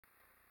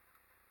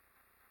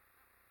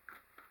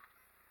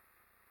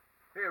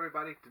Hey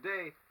everybody,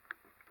 today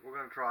we're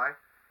going to try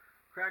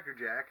Cracker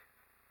Jack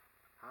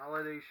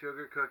Holiday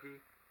Sugar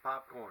Cookie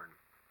Popcorn.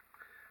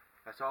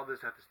 I saw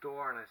this at the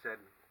store and I said,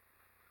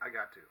 I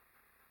got to.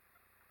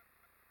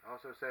 It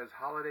also says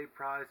holiday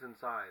prize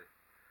inside.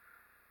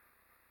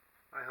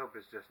 I hope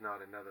it's just not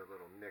another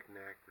little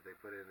knick-knack that they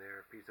put in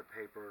there, a piece of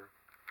paper.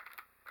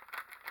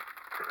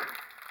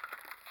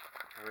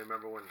 I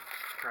remember when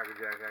Cracker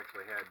Jack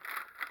actually had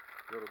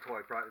little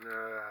toy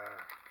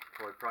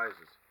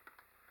prizes.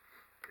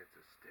 It's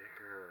a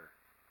sticker.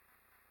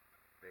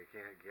 They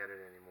can't get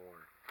it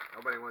anymore.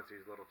 Nobody wants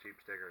these little cheap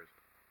stickers.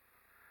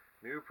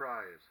 New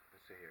prize.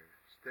 Let's see here.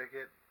 Stick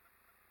it.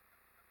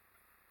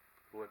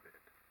 Flip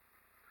it.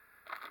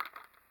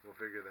 We'll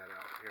figure that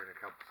out here in a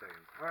couple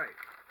seconds. Alright.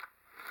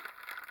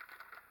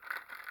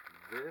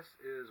 This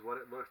is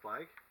what it looks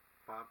like.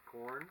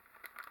 Popcorn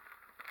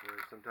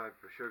with some type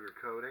of sugar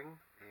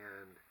coating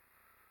and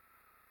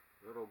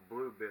little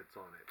blue bits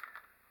on it.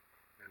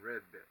 And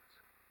red bits.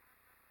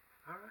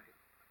 Alright.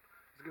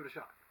 Let's give it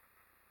a shot.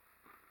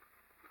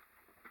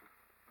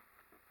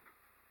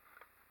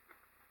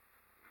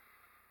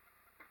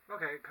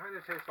 Okay, it kind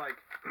of tastes like,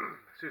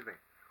 excuse me.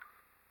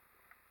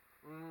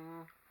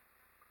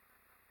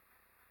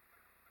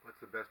 What's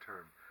the best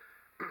term?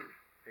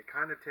 It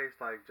kind of tastes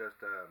like just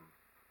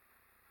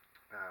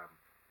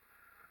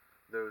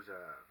those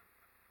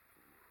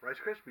Rice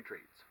Krispie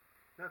treats.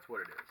 That's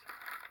what it is.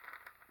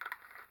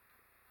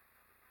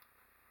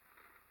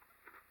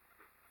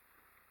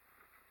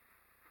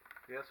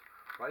 Yes,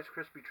 Rice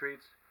Krispie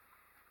treats,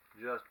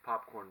 just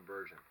popcorn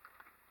version.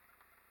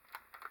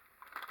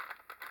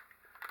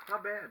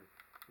 Not bad.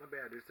 Not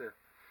bad. It's a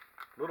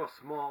little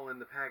small in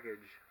the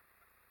package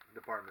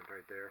department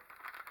right there.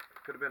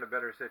 Could have been a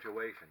better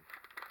situation.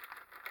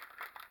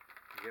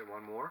 Get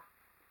one more.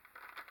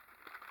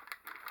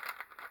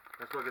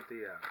 Let's look at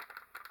the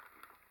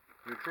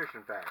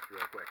nutrition facts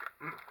real quick.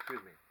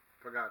 Excuse me.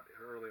 Forgot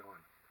early on.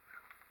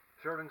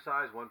 Serving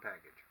size, one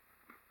package.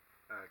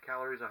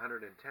 Calories,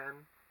 110.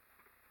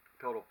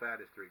 Total fat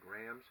is 3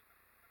 grams.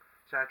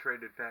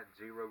 Saturated fat,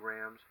 0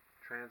 grams.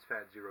 Trans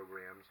fat, 0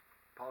 grams.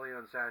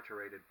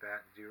 Polyunsaturated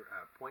fat,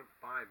 0.5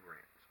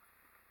 grams.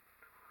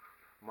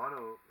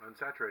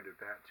 Monounsaturated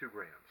fat, 2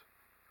 grams.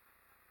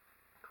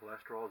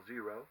 Cholesterol,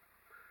 0.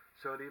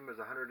 Sodium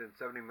is 170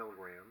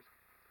 milligrams.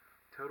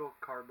 Total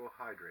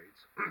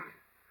carbohydrates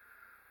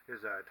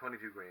is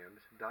 22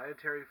 grams.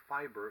 Dietary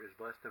fiber is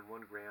less than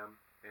 1 gram.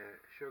 And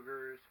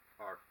sugars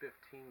are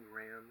 15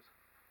 grams.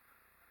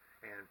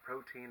 And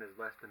protein is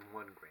less than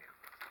 1 gram.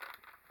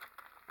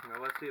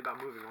 Now let's see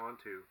about moving on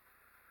to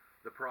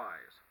the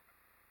prize.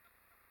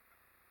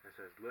 It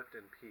says lift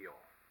and peel.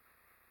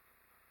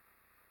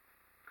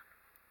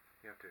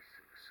 You have to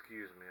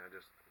excuse me, I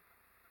just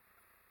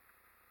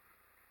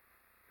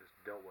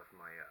dealt with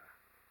my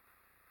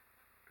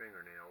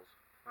fingernails.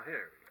 Oh,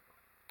 here we go.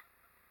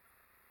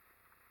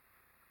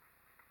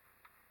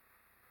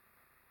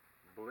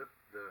 Blip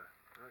the,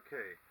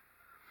 okay.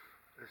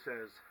 It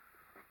says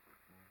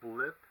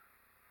blip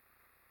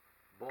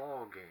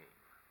ball game.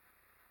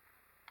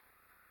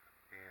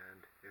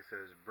 And it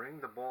says bring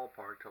the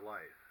ballpark to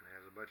life. And it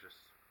has a bunch of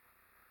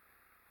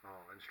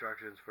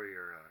instructions for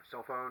your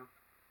cell phone.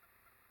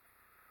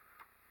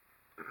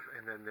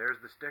 And then there's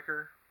the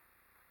sticker.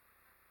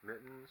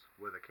 Mittens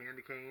with a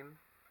candy cane.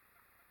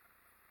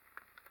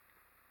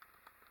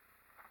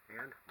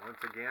 And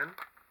once again,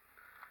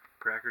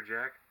 Cracker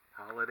Jack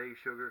Holiday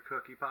Sugar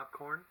Cookie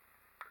Popcorn.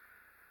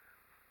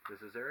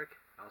 This is Eric.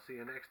 I'll see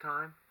you next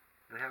time,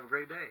 and have a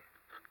great day.